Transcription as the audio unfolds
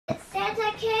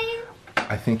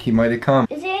I think he might have come.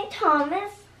 Is it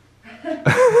Thomas? We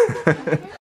got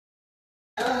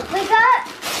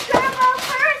Turbo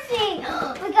Percy!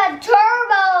 We got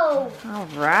Turbo! All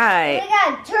right. We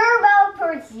got Turbo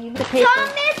Percy.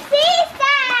 Thomas sees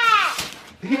that!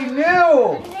 He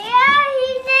knew! Yeah,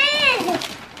 he did!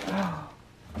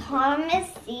 Thomas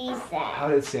sees that. How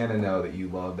did Santa know that you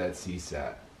love that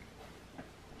CSAT?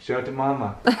 Show it to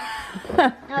Mama. Look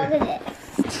at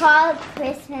this. Father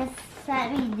Christmas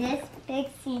sent me this big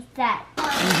CSAT.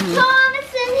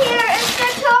 Thomas in here! It's the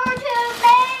Tortomato!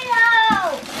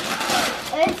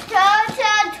 It's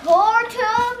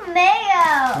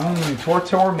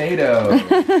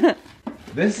Tortomato.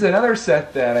 This is another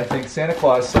set that I think Santa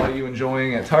Claus saw you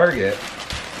enjoying at Target.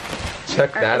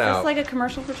 Check that out. Is this like a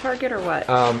commercial for Target or what?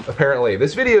 Apparently.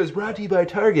 This video is brought to you by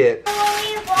Target.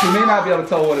 He may not be able to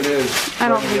tell what it is. I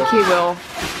don't think he will.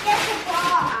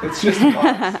 It's just a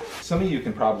box. Some of you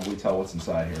can probably tell what's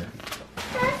inside here.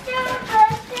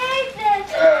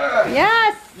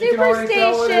 Yes,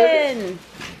 Superstation.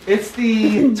 It's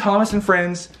the Thomas and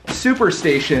Friends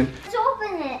Superstation. Let's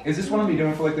open it. Is this what I'll be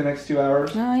doing for like the next 2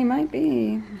 hours? No, he might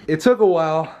be. It took a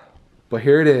while, but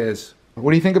here it is.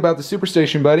 What do you think about the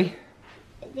Superstation, buddy?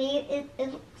 It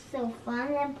looks so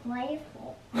fun and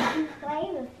playful. You can play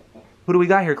with it. Who do we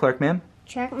got here, Clark, man?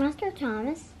 TrackMaster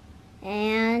Thomas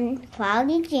and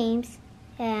Cloudy James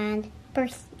and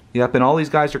Percy. Yep, and all these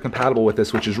guys are compatible with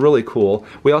this, which is really cool.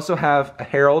 We also have a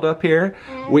Harold up here.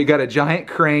 We got a giant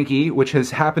Cranky, which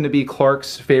has happened to be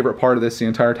Clark's favorite part of this the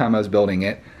entire time I was building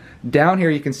it. Down here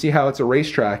you can see how it's a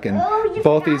racetrack and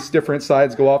both these different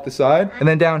sides go off the side. And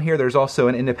then down here there's also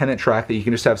an independent track that you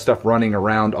can just have stuff running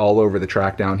around all over the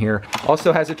track down here.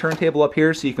 Also has a turntable up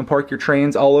here so you can park your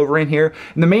trains all over in here.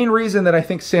 And the main reason that I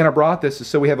think Santa brought this is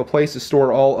so we have a place to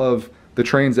store all of the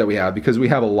trains that we have, because we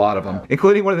have a lot of them,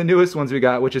 including one of the newest ones we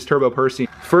got, which is Turbo Percy.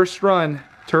 First run,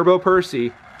 Turbo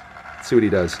Percy. Let's see what he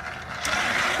does.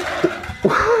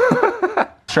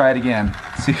 Try it again.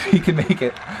 See if he can make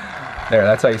it. There,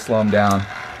 that's how you slow him down.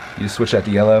 You just switch that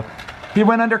to yellow. He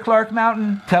went under Clark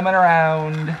Mountain, coming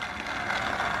around.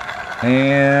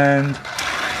 And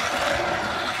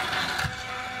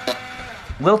a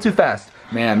little too fast.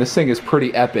 Man, this thing is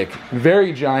pretty epic.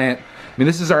 Very giant. I mean,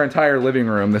 this is our entire living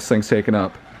room this thing's taken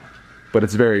up. But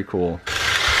it's very cool.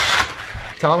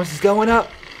 Thomas is going up.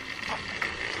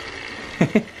 I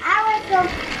was so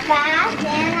fast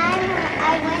and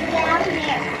I went down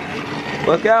here.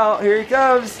 Look out, here he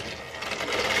comes.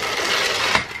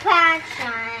 Crash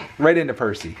on it. Right into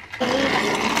Percy.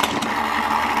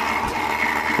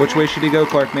 Which way should he go,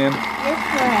 Clark, man? This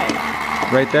way.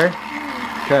 Right there?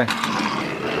 Okay.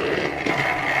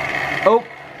 Oh,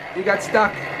 he got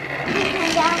stuck.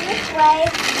 Down this way.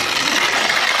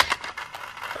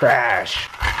 Crash.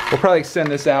 We'll probably extend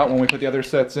this out when we put the other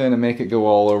sets in and make it go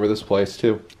all over this place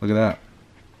too. Look at that.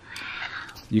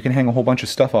 You can hang a whole bunch of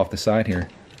stuff off the side here.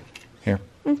 Here.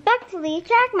 It's back to the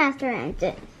TrackMaster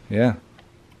engine. Yeah.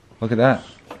 Look at that.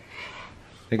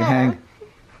 They can hang.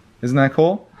 Isn't that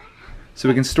cool? So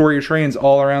we can store your trains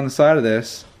all around the side of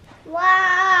this.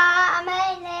 Wow,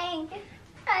 amazing.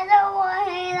 I don't want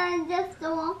to hang on, just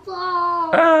don't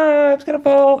fall. Ah, it's gonna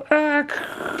fall. Ah.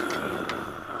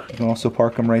 You can also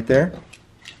park them right there.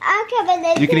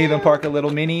 You can even park a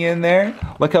little mini in there.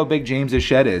 Look how big James's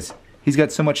shed is. He's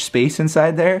got so much space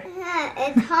inside there.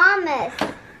 It's Thomas.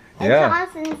 Yeah.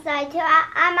 Thomas inside too.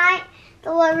 I might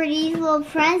deliver these little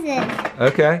presents.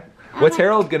 Okay. What's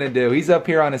Harold gonna do? He's up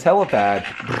here on his helipad.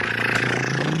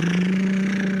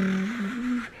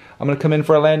 I'm gonna come in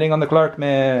for a landing on the Clark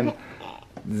man.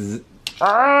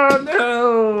 Oh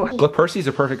no! Look, Percy's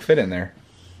a perfect fit in there.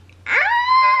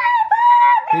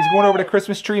 He's going over to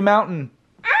Christmas Tree Mountain.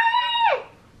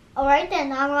 Alright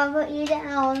then, I'm gonna put you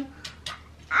down.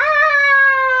 I'm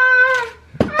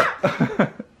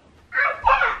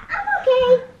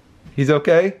okay. He's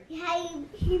okay? Yeah,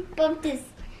 he bumped his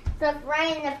stuff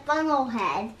right in the funnel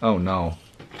head. Oh no.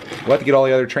 We'll have to get all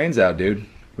the other trains out, dude.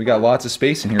 We got lots of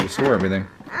space in here to store everything.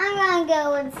 I'm gonna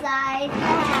go inside.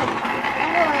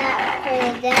 I'm going out for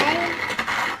the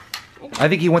day. I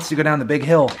think he wants to go down the big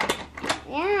hill.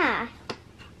 Yeah.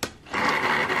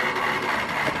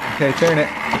 Okay, turn it.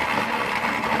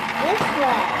 This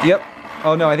way. Yep.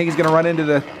 Oh no, I think he's gonna run into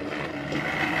the...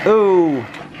 Oh.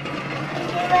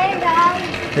 See you later,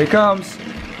 guys. Here he comes. See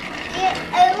you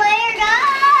later,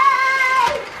 guys.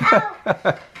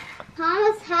 Oh.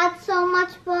 Thomas had so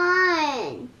much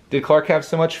fun. Did Clark have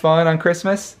so much fun on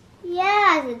Christmas?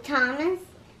 Yeah, the Thomas.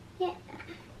 Yeah.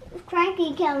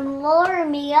 Cranky can lower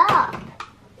me up.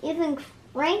 Even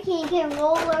Cranky can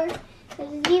roller,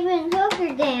 even hook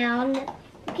her down.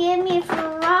 Give me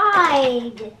a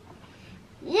ride.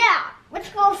 Yeah, let's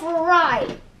go for a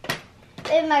ride.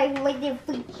 In my wicked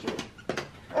future.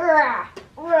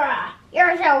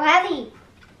 You're so heavy.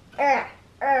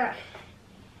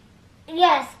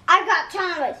 Yes, I got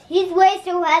Thomas. He's way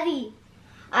so heavy.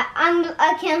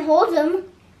 I can't hold him.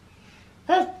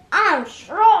 Because I'm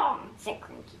strong, said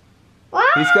Cranky.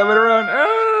 He's coming around.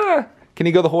 Ah! Can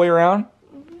he go the whole way around?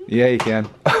 Yeah, he can.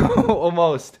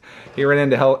 Almost. He ran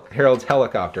into Harold's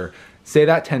helicopter. Say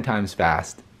that 10 times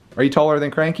fast. Are you taller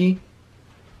than Cranky?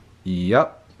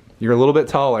 Yep. You're a little bit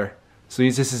taller. So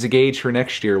use this as a gauge for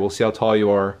next year. We'll see how tall you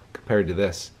are compared to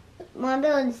this. Want to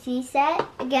build a C set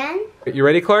again? You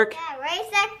ready, Clark? Yeah, ready,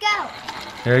 set, go.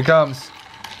 Here he comes.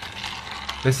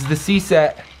 This is the C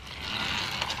set.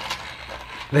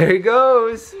 There he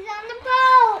goes. He's on the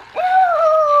boat.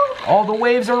 Ooh. All the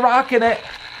waves are rocking it.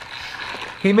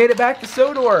 He made it back to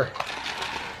Sodor.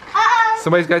 Uh-oh.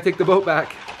 Somebody's got to take the boat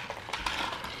back.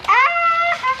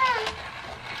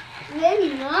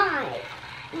 Maybe not.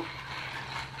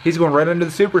 He's going right under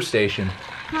the superstation.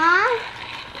 Huh?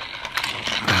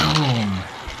 Boom.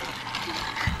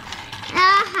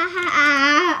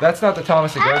 That's not the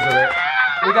Thomas that goes with it.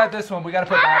 We got this one. We got to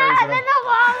put batteries in I'm in it. the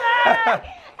water.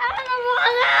 I'm in the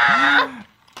water.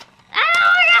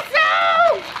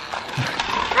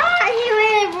 He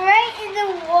went right in the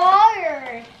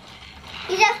water.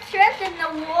 He just tripped in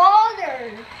the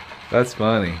water. That's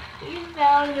funny. He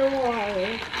fell in the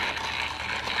water.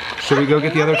 Should we go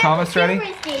get the other Thomas ready?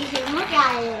 Superstation. Look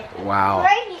at it. Wow.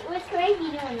 What's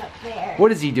Cranky doing up there?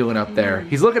 What is he doing up there?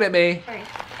 He's looking at me.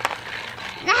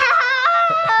 No!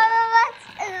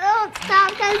 Let's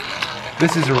stop because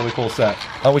This is a really cool set.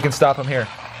 Oh, we can stop him here.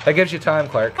 That gives you time,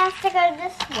 Clark. has to go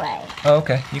this way. Oh,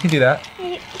 okay. You can do that.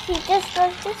 He just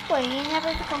goes this way. He never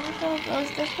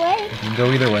goes this way. You can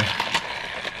go either way.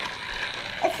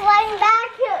 It's sliding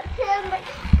back to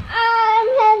I'm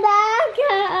heading back.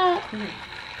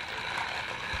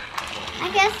 I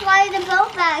can slide the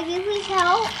boat back. You please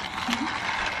help.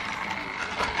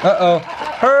 Uh-oh.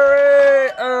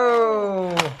 Hurry!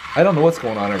 Oh! I don't know what's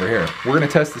going on over here. We're going to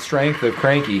test the strength of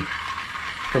Cranky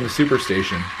from the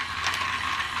superstation.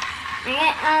 I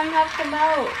get unhook the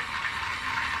boat.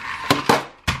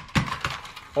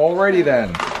 Alrighty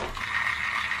then.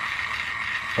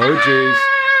 Oh, jeez.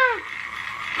 Ah!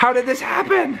 How did this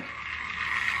happen?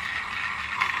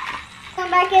 Come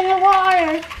back in the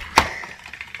water.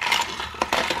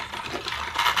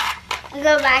 We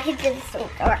go back into the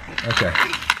store. Okay.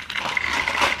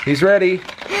 He's ready.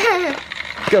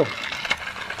 Go.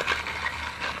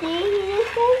 See, he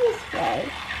just goes this way.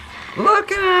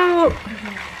 Look out!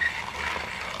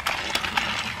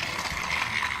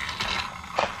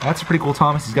 That's a pretty cool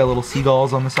Thomas. He's got little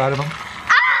seagulls on the side of him.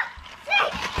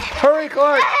 Hurry,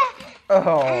 Clark!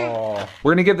 Oh.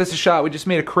 We're gonna give this a shot. We just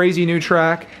made a crazy new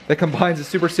track that combines the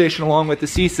superstation along with the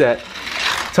C set.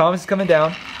 Thomas is coming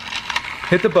down.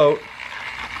 Hit the boat.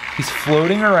 He's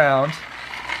floating around.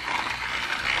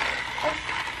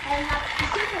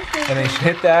 And then you should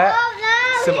hit that. Oh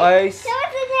no! Some ice.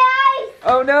 Someone's in the ice!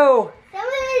 Oh no!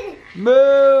 Someone!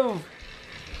 Move!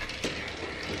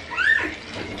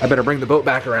 I better bring the boat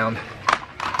back around.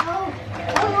 Oh,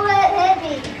 what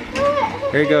heavy.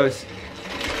 Here he goes.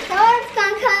 Someone's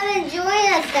gonna come and join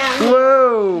us down here.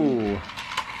 Whoa!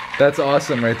 That's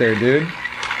awesome right there, dude.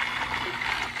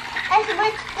 That's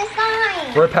the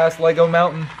sign. We're past Lego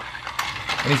Mountain.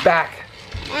 And he's back.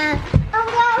 Oh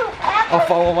no! I'll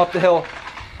follow him up the hill.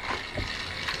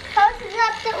 Post is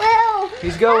up the hill.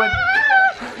 He's going.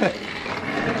 Someone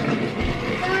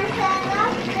set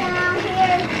up down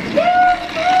here.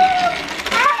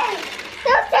 Hey!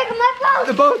 Don't take my boat.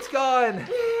 The boat's gone.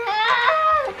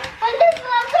 I'm just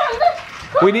left on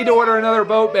the We need to order another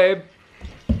boat, babe.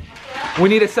 We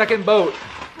need a second boat.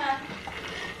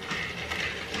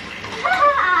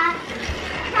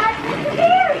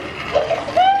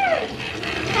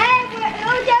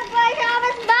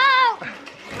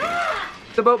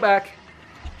 The boat back.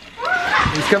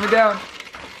 He's coming down.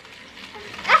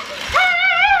 Hey!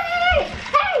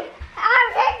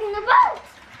 I'm taking the boat!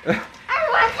 I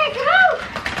want to take the boat!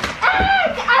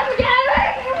 I'm getting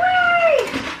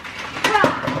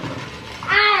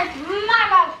my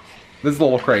boat! This is a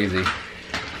little crazy.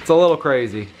 It's a little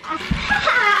crazy.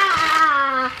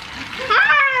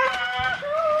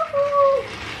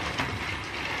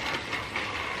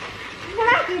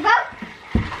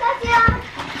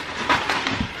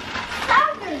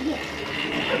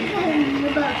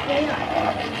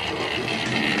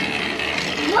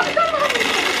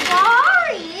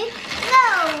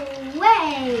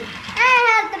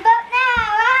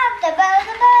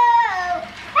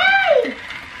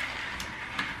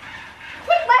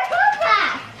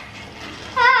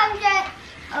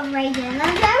 right in.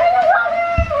 I'm driving the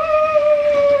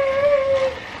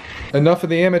water. Enough of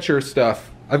the amateur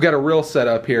stuff. I've got a real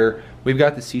setup here. We've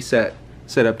got the C-set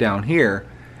set up down here,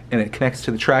 and it connects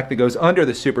to the track that goes under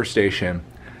the Superstation.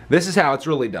 This is how it's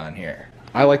really done here.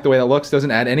 I like the way that looks.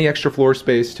 Doesn't add any extra floor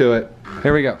space to it.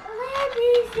 Here we go.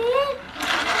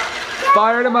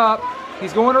 Fired him up.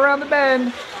 He's going around the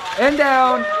bend and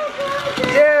down.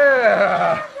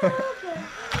 Yeah!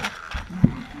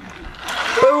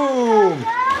 Boom!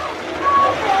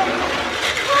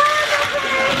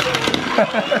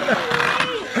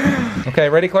 Okay,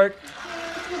 ready, Clark?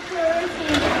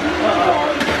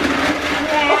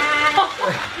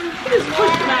 Just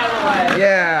push him out of the way.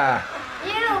 Yeah.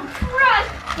 You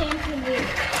crushed into me.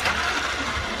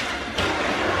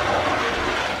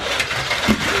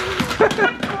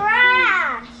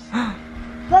 Crash!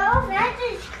 Both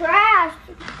engines crashed.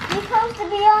 You're supposed to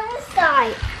be on this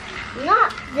side,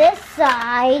 not this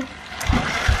side.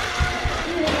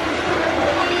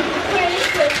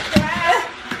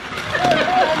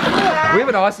 We have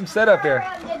an awesome setup here.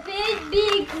 The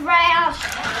big crash.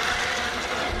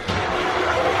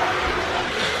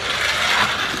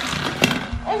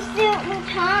 Let's do it with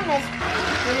Thomas.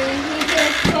 When he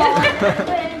gets far,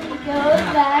 when he goes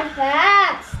that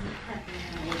fast.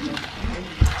 When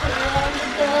he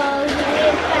goes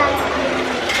really fast.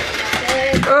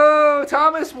 Oh,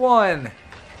 Thomas won.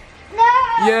 No!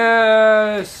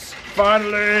 Yes,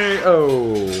 finally.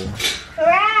 Oh.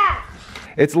 Crash!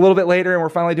 It's a little bit later and we're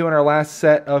finally doing our last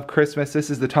set of Christmas. This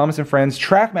is the Thomas Friends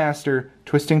TrackMaster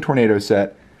Twisting Tornado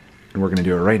set. And we're gonna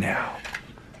do it right now.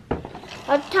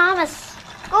 Oh, Thomas.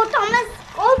 Go, Thomas.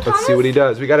 Go, Thomas. Let's see what he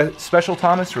does. We got a special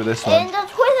Thomas for this one. And the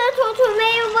twister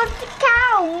tomato with the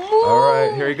cow. Moo. All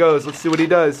right, here he goes. Let's see what he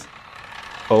does.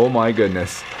 Oh my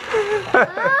goodness.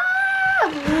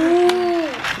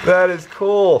 That is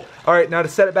cool. All right, now to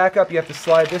set it back up, you have to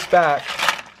slide this back.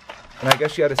 And I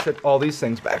guess you got to set all these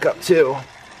things back up too.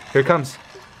 Here it comes.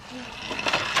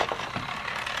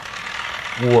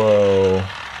 Whoa.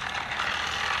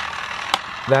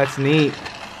 That's neat.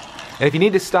 And if you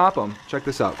need to stop them, check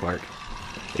this out, Clark.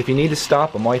 If you need to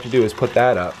stop them, all you have to do is put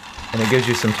that up. And it gives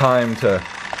you some time to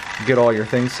get all your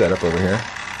things set up over here.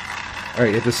 All right,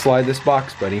 you have to slide this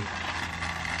box, buddy.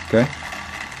 Okay.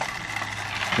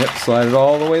 Yep, slide it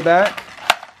all the way back.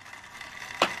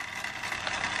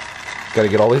 Got to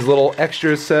get all these little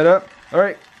extras set up. All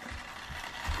right,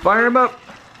 fire him up.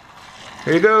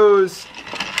 Here he goes.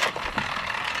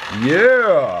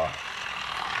 Yeah.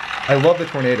 I love the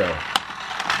tornado.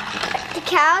 The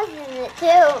cow's in it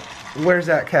too. Where's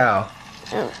that cow?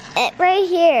 Oh, it right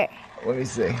here. Let me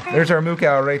see. There's our moo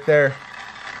cow right there.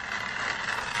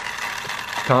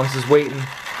 Thomas is waiting.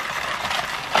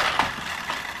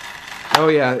 Oh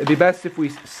yeah, it'd be best if we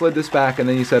slid this back and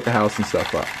then you set the house and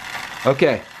stuff up.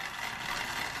 Okay.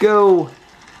 Go.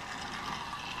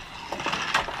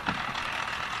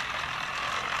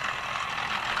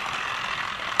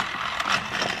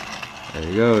 There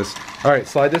he goes. All right,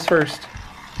 slide this first.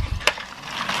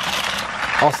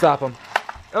 I'll stop him.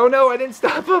 Oh no, I didn't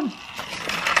stop him.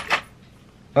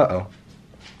 Uh-oh.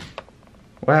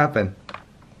 What happened?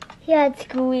 He got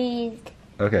squeezed.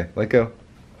 Okay, let go.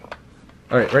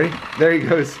 All right, ready? There he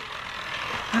goes.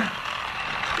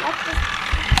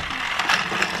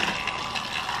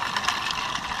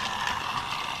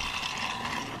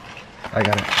 I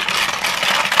got it.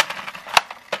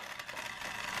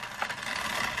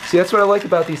 See, that's what I like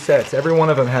about these sets. Every one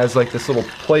of them has like this little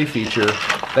play feature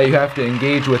that you have to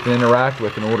engage with and interact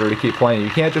with in order to keep playing. You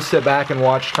can't just sit back and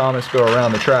watch Thomas go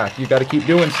around the track. You've got to keep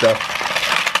doing stuff.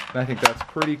 And I think that's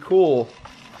pretty cool.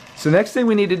 So next thing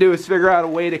we need to do is figure out a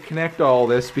way to connect all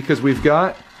this, because we've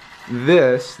got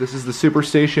this is the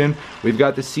Superstation. We've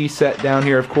got the C set down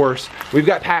here, of course. We've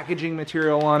got packaging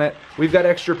material on it. We've got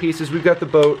extra pieces. We've got the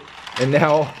boat. And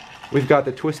now we've got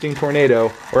the Twisting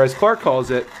Tornado, or as Clark calls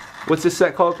it, what's this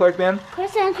set called, Clark, man?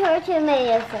 Twisting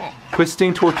Tornado set.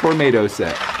 Twisting Tornado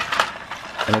set.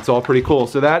 And it's all pretty cool.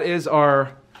 So that is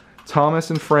our Thomas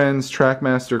and Friends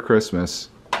TrackMaster Christmas.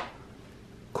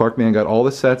 Clark man got all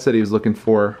the sets that he was looking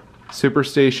for.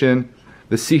 Superstation,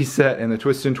 the C set, and the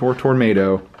Twisting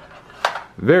Tornado.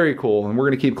 Very cool, and we're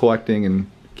going to keep collecting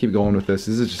and keep going with this.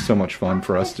 This is just so much fun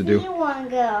for us to do. You want to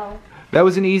go? That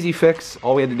was an easy fix.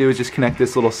 All we had to do is just connect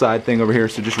this little side thing over here,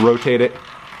 so just rotate it.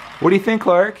 What do you think,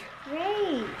 Clark?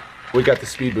 Great. We got the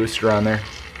speed booster on there.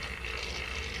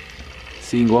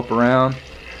 So you can go up around.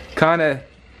 Kinda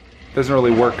doesn't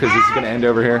really work because this is gonna end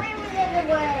over here.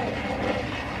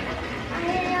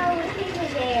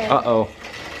 Uh-oh.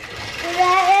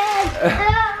 No!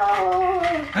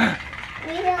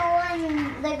 We don't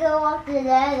want to go off to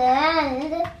that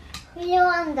end. We don't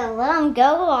want to let them go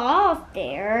off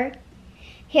there.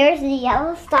 Here's the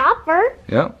yellow stopper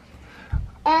Yep.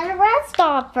 and a red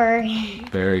stopper.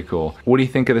 Very cool. What do you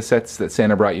think of the sets that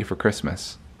Santa brought you for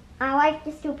Christmas? I like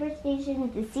the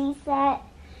Superstation, the C set,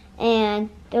 and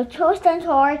the Toast and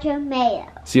Tomato.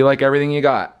 So you like everything you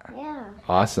got? Yeah.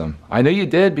 Awesome. I know you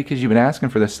did because you've been asking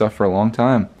for this stuff for a long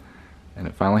time. And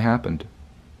it finally happened.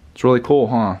 It's really cool,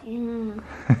 huh?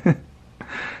 Yeah.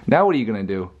 Now what are you going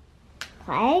to do?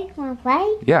 Play? Wanna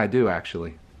play? Yeah, I do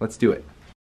actually. Let's do it.